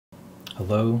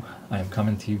Hello, I am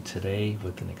coming to you today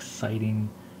with an exciting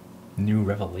new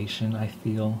revelation, I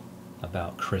feel,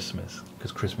 about Christmas,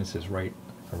 because Christmas is right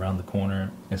around the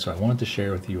corner. And so I wanted to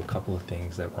share with you a couple of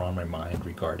things that were on my mind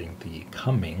regarding the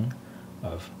coming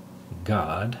of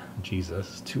God,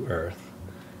 Jesus, to earth.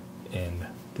 And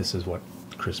this is what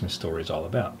Christmas story is all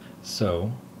about.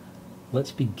 So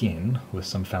let's begin with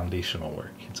some foundational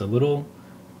work. It's a little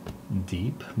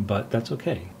deep, but that's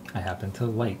okay. I happen to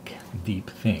like deep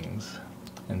things.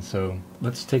 And so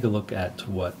let's take a look at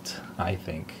what I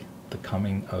think the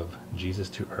coming of Jesus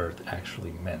to earth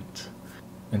actually meant.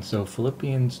 And so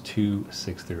Philippians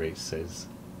 2:6-8 says,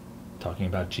 talking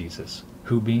about Jesus,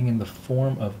 who being in the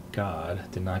form of God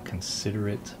did not consider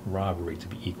it robbery to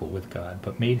be equal with God,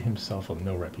 but made himself of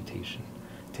no reputation,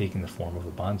 taking the form of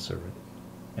a bondservant,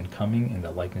 and coming in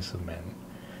the likeness of men.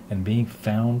 And being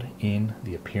found in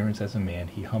the appearance as a man,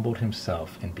 he humbled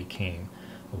himself and became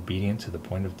obedient to the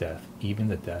point of death, even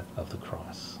the death of the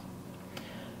cross.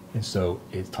 And so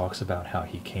it talks about how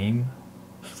he came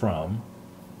from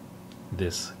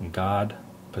this God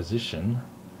position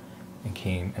and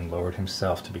came and lowered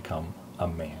himself to become a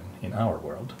man in our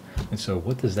world. And so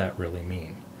what does that really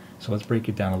mean? So let's break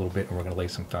it down a little bit, and we're going to lay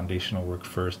some foundational work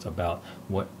first about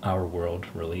what our world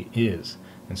really is.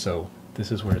 And so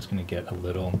this is where it's going to get a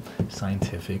little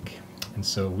scientific. And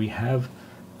so we have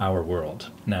our world.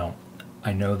 Now,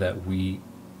 I know that we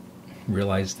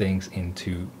realize things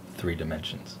into 3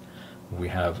 dimensions. We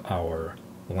have our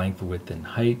length, width, and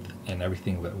height, and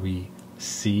everything that we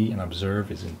see and observe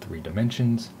is in 3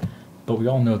 dimensions. But we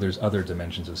all know there's other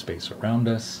dimensions of space around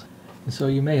us. And so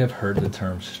you may have heard the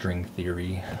term string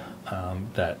theory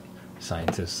that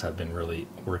scientists have been really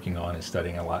working on and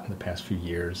studying a lot in the past few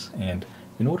years. And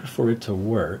in order for it to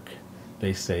work,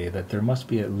 they say that there must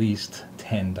be at least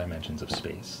 10 dimensions of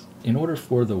space. In order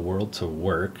for the world to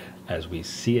work as we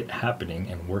see it happening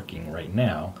and working right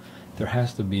now, there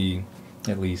has to be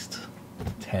at least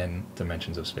 10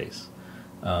 dimensions of space.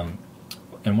 And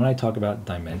when I talk about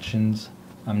dimensions,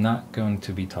 I'm not going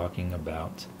to be talking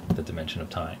about the dimension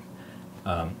of time.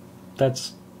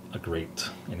 That's a great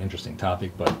and interesting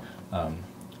topic, but I'm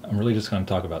really just going to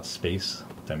talk about space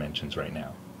dimensions right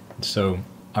now. So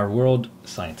our world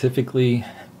scientifically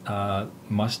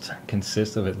must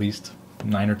consist of at least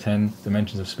 9 or 10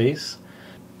 dimensions of space.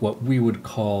 What we would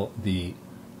call the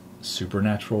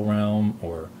supernatural realm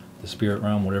or the spirit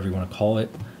realm, whatever you want to call it,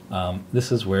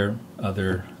 this is where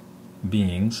other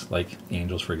beings, like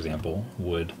angels for example,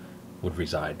 would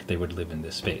reside. They would live in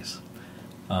this space.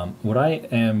 What I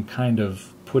am kind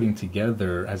of putting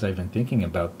together as I've been thinking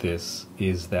about this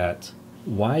is that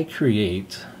why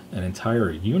create an entire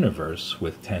universe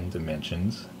with 10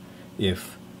 dimensions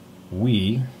if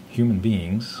we, human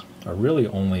beings, are really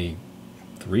only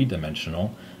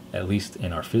 3-dimensional, at least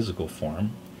in our physical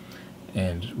form,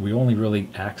 and we only really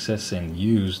access and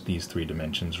use these 3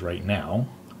 dimensions right now.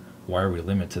 Why are we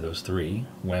limited to those 3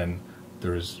 when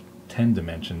there's 10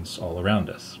 dimensions all around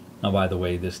us? Now, by the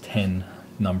way, this 10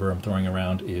 number I'm throwing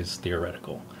around is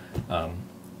theoretical,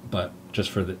 but just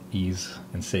for the ease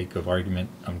and sake of argument,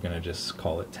 I'm going to just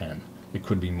call it 10. It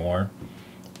could be more,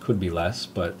 could be less,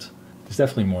 but it's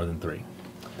definitely more than 3.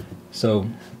 So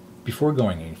before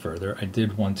going any further, I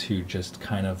did want to just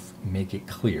kind of make it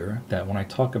clear that when I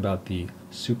talk about the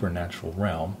supernatural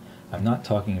realm, I'm not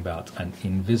talking about an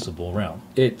invisible realm.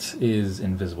 It is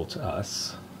invisible to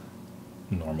us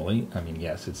normally. I mean,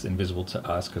 yes, it's invisible to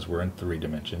us because we're in 3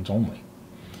 dimensions only.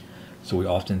 So we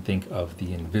often think of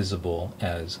the invisible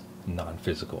as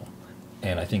non-physical.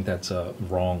 And I think that's a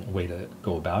wrong way to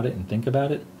go about it and think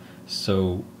about it.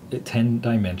 So 10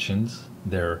 dimensions,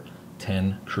 they're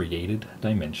 10 created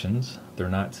dimensions. They're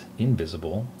not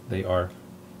invisible. They are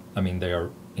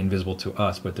invisible to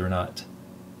us, but they're not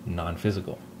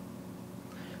non-physical.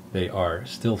 They are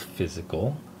still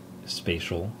physical,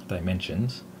 spatial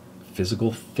dimensions.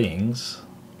 Physical things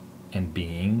and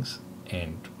beings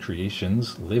and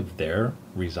creations live there,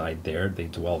 reside there, they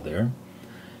dwell there.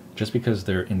 Just because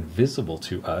they're invisible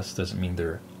to us doesn't mean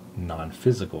they're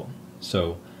non-physical.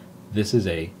 So this is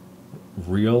a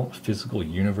real physical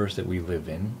universe that we live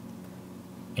in,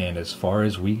 and as far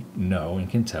as we know and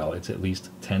can tell, it's at least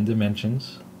 10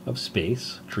 dimensions of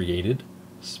space, created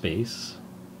space.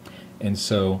 And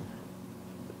so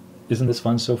isn't this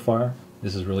fun so far?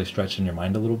 This is really stretching your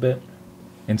mind a little bit.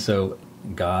 And so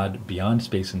God, beyond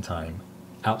space and time,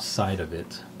 outside of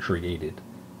it, created.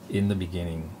 In the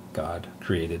beginning, God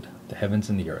created the heavens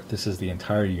and the earth. This is the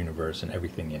entire universe and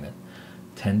everything in it.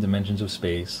 10 dimensions of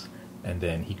space, and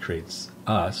then he creates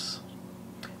us.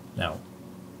 Now,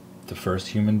 the first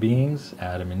human beings,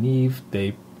 Adam and Eve,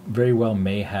 they very well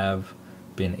may have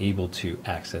been able to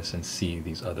access and see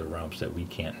these other realms that we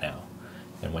can't now.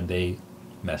 And when they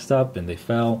messed up and they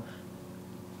fell,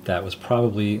 that was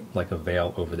probably like a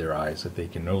veil over their eyes that they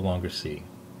can no longer see.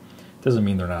 Doesn't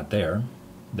mean they're not there.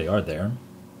 They are there.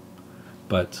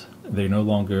 But they no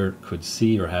longer could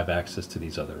see or have access to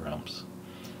these other realms.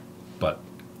 But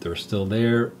they're still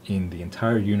there in the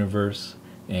entire universe.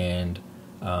 And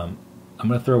I'm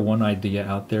going to throw one idea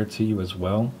out there to you as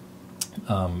well.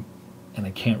 And I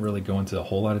can't really go into a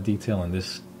whole lot of detail in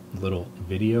this little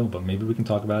video, but maybe we can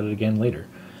talk about it again later.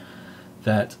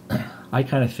 That I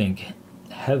kind of think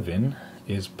heaven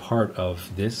is part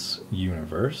of this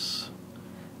universe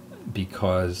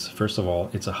because, first of all,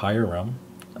 it's a higher realm.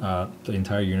 The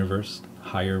entire universe,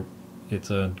 higher,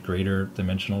 it's a greater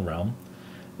dimensional realm.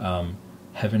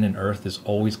 Heaven and earth is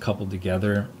always coupled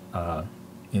together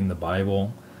in the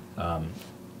Bible.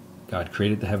 God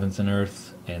created the heavens and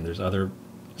earth, and there's other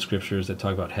scriptures that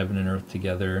talk about heaven and earth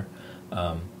together.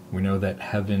 We know that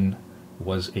heaven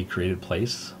was a created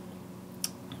place.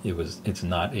 It's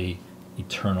not a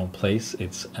eternal place.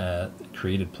 It's a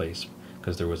created place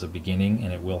because there was a beginning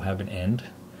and it will have an end,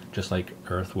 just like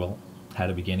earth had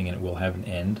a beginning and it will have an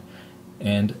end.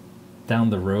 And down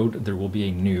the road there will be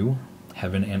a new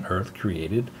heaven and earth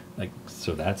created.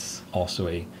 So that's also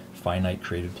a finite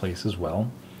created place as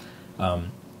well.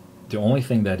 The only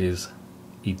thing that is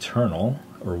eternal,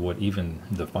 or what even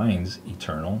defines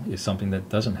eternal, is something that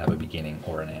doesn't have a beginning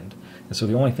or an end. And so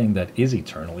the only thing that is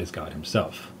eternal is God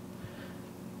himself.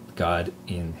 God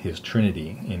in his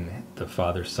Trinity, in the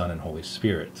Father, Son, and Holy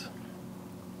Spirit.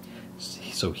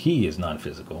 So he is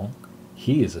non-physical,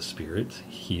 he is a spirit,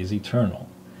 he is eternal.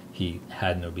 He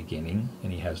had no beginning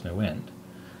and he has no end.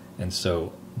 And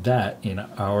so that, in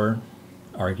our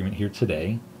argument here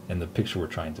today, and the picture we're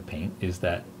trying to paint, is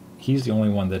that he's the only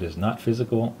one that is not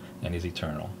physical and is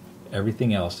eternal.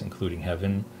 Everything else, including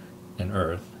heaven and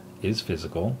earth, is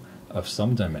physical of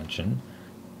some dimension.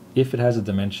 If it has a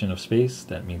dimension of space,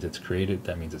 that means it's created,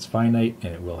 that means it's finite,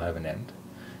 and it will have an end.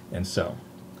 And so,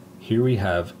 here we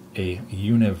have a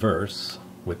universe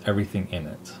with everything in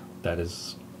it. That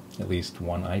is at least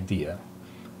one idea.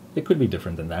 It could be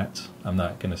different than that. I'm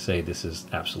not going to say this is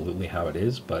absolutely how it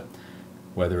is, but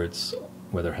whether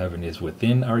heaven is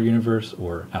within our universe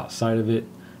or outside of it,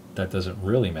 that doesn't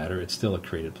really matter. It's still a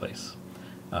created place.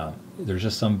 There's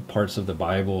just some parts of the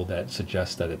Bible that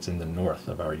suggest that it's in the north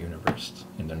of our universe,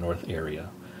 in the north area.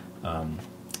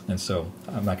 And so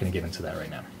I'm not going to get into that right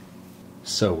now.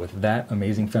 So with that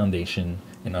amazing foundation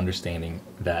and understanding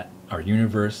that our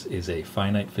universe is a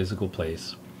finite physical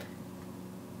place,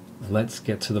 let's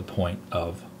get to the point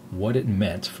of what it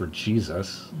meant for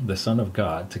Jesus, the Son of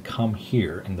God, to come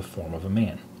here in the form of a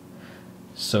man.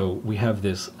 So we have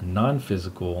this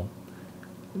non-physical,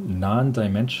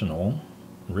 non-dimensional,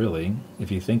 really,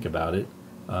 if you think about it.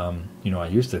 I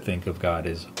used to think of God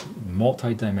as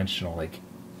multi-dimensional, like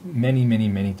many, many,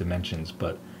 many dimensions,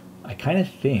 but I kind of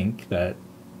think that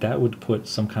would put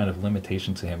some kind of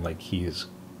limitation to him, like he is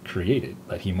created,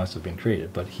 that he must have been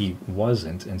created, but he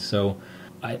wasn't. And so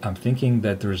I'm thinking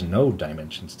that there's no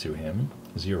dimensions to him,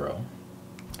 0.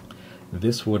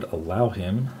 This would allow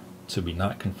him to be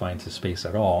not confined to space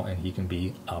at all, and he can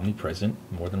be omnipresent,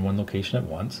 more than one location at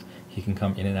once. He can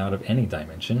come in and out of any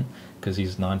dimension because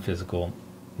he's non-physical,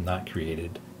 not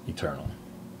created, eternal.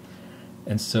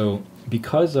 And so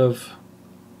because of,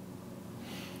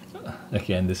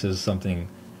 again, this is something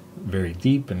very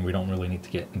deep and we don't really need to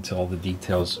get into all the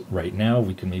details right now.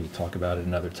 We can maybe talk about it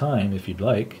another time if you'd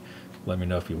like. Let me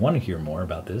know if you want to hear more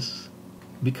about this.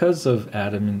 Because of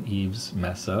Adam and Eve's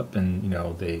mess up, and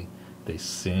they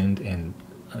sinned and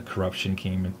corruption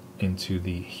came into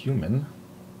the human,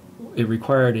 it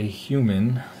required a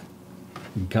human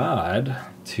God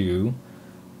to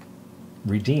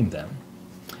redeem them.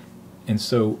 And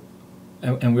so,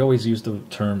 and we always use the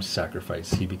term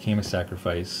sacrifice. He became a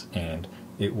sacrifice, and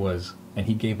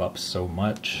he gave up so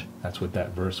much. That's what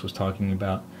that verse was talking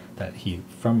about, that he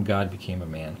from God became a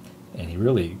man. And he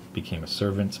really became a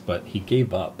servant, but he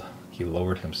gave up. He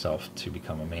lowered himself to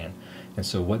become a man. And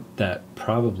so what that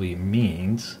probably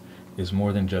means is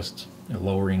more than just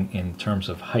lowering in terms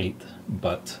of height,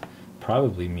 but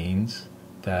probably means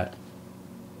that,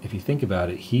 if you think about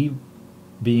it, he,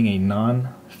 being a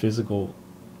non-physical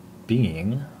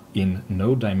being in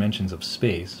no dimensions of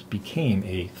space, became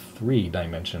a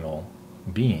 3-dimensional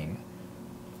being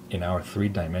in our 3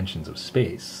 dimensions of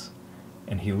space.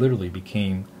 And he literally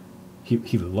became...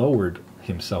 He lowered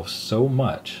himself so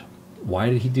much. Why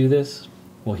did he do this?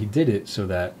 Well, he did it so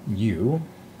that you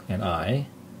and I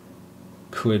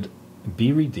could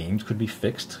be redeemed, could be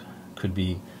fixed, could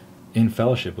be in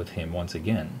fellowship with him once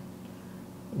again.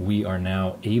 we are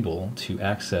now able to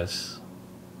access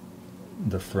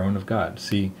the throne of God.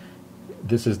 See,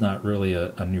 this is not really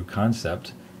a new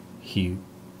concept.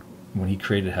 When he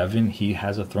created heaven, he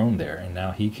has a throne there, and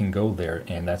now he can go there,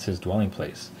 and that's his dwelling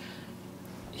place.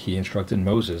 He instructed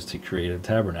Moses to create a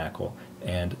tabernacle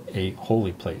and a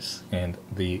holy place and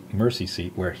the mercy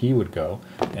seat where he would go,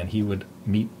 and he would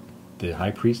meet the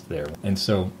high priest there. And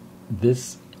so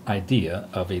this idea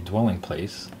of a dwelling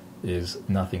place is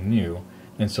nothing new.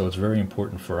 And so it's very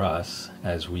important for us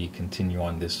as we continue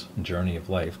on this journey of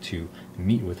life to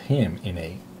meet with him in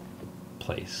a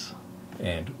place.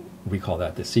 And we call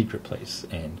that the secret place.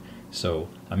 And so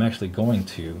I'm actually going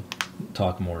to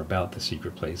talk more about the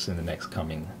secret place in the next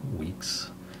coming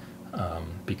weeks,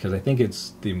 because I think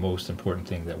it's the most important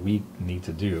thing that we need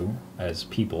to do as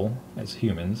people, as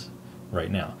humans, right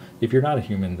now. If you're not a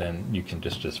human, then you can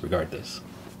just disregard this.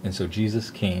 And so Jesus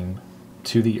came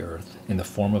to the earth in the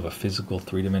form of a physical,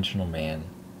 three-dimensional man,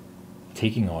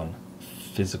 taking on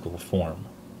physical form,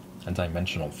 a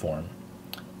dimensional form.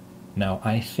 Now,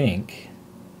 I think,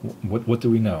 what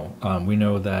do we know? We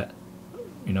know that,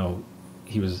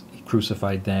 he was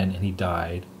crucified then, and he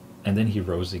died, and then he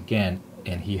rose again,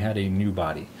 and he had a new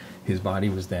body. His body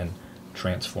was then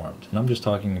transformed. And I'm just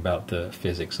talking about the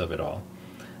physics of it all.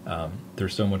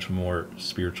 There's so much more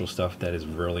spiritual stuff that is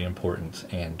really important,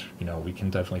 and we can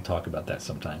definitely talk about that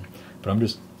sometime. But I'm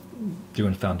just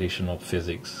doing foundational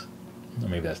physics. Or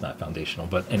maybe that's not foundational,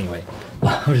 but anyway,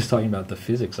 I'm just talking about the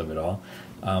physics of it all.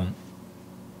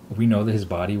 We know that his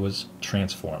body was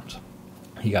transformed.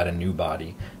 He got a new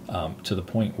body, to the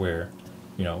point where,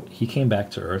 he came back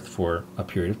to earth for a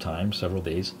period of time, several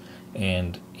days,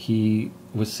 and he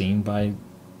was seen by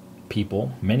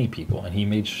people, many people, and he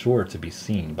made sure to be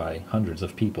seen by hundreds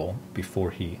of people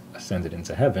before he ascended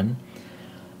into heaven.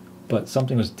 But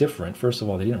something was different. First of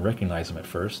all, they didn't recognize him at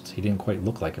first. He didn't quite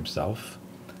look like himself.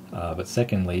 But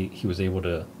secondly, he was able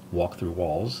to walk through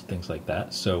walls, things like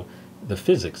that. So the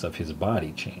physics of his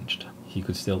body changed. He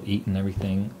could still eat and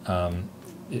everything.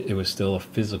 It was still a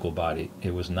physical body.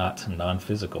 It was not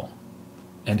non-physical.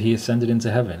 And he ascended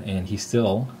into heaven, and he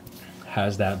still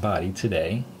has that body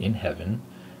today in heaven,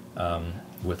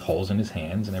 with holes in his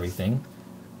hands and everything.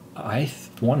 I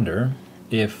wonder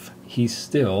if he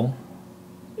still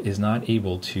is not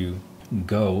able to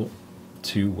go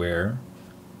to where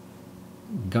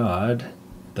God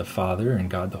the Father and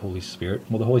God the Holy Spirit,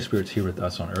 well, the Holy Spirit's here with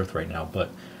us on earth right now, but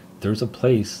there's a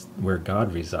place where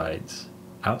God resides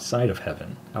outside of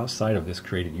heaven, outside of this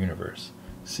created universe.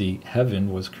 See,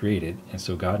 heaven was created, and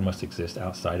so God must exist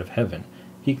outside of heaven.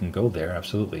 He can go there,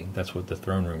 absolutely. That's what the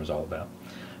throne room is all about.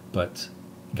 But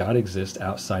God exists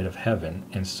outside of heaven,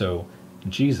 and so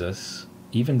Jesus,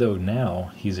 even though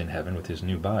now he's in heaven with his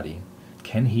new body,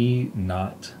 can he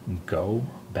not go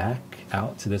back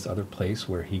out to this other place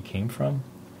where he came from?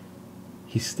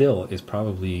 He still is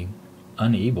probably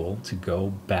unable to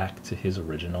go back to his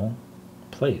original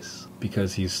place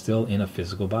because he's still in a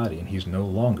physical body, and he's no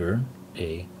longer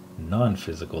a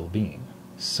non-physical being.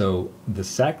 So the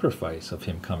sacrifice of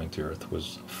him coming to earth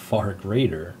was far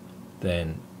greater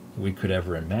than we could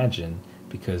ever imagine,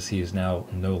 because he is now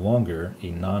no longer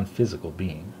a non-physical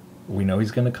being. We know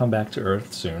he's going to come back to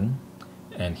earth soon,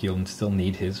 and he'll still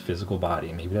need his physical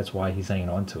body. Maybe that's why he's hanging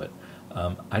on to it.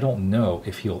 I don't know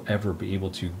if he'll ever be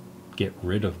able to get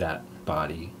rid of that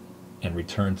body and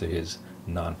return to his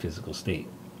non-physical state.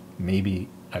 Maybe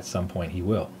at some point he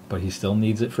will, but he still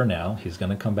needs it for now. He's going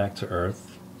to come back to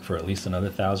earth for at least another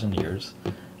 1,000 years.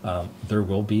 There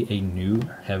will be a new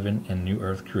heaven and new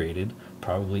earth created,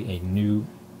 probably a new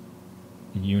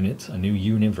unit, a new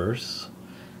universe,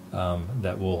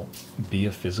 that will be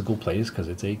a physical place, because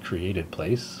it's a created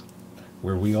place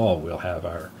where we all will have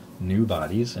our new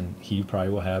bodies, and he probably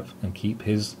will have and keep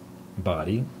his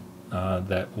body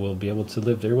that will be able to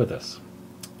live there with us.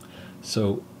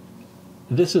 So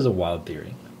this is a wild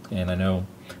theory, and I know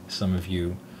some of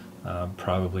you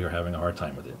probably are having a hard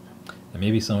time with it. And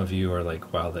maybe some of you are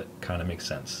like, wow, that kind of makes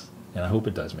sense. And I hope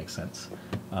it does make sense.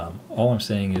 All I'm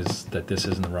saying is that this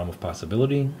is in the realm of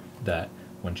possibility, that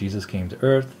when Jesus came to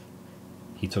earth,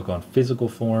 he took on physical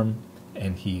form,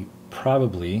 and he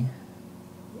probably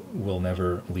will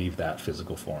never leave that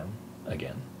physical form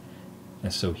again.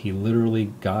 And so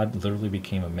God literally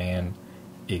became a man,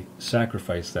 a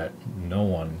sacrifice that no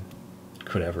one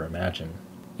could ever imagine.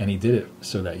 And he did it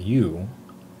so that you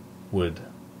would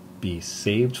be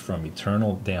saved from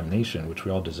eternal damnation, which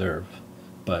we all deserve,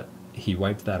 but he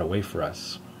wiped that away for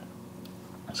us.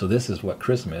 So this is what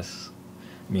Christmas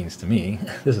means to me.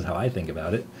 This is how I think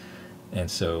about it.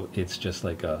 And so it's just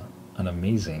like an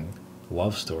amazing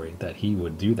love story that he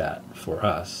would do that for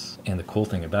us. And the cool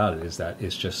thing about it is that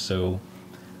it's just so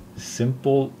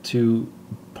simple to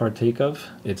partake of.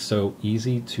 It's so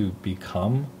easy to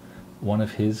become one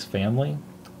of his family.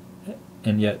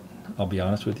 And yet, I'll be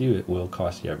honest with you, it will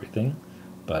cost you everything,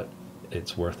 but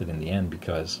it's worth it in the end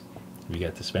because you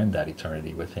get to spend that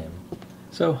eternity with him.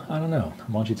 So, I don't know.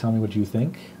 Why don't you tell me what you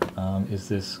think? Is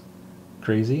this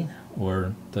crazy,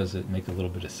 or does it make a little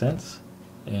bit of sense?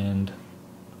 And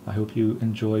I hope you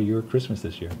enjoy your Christmas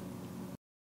this year.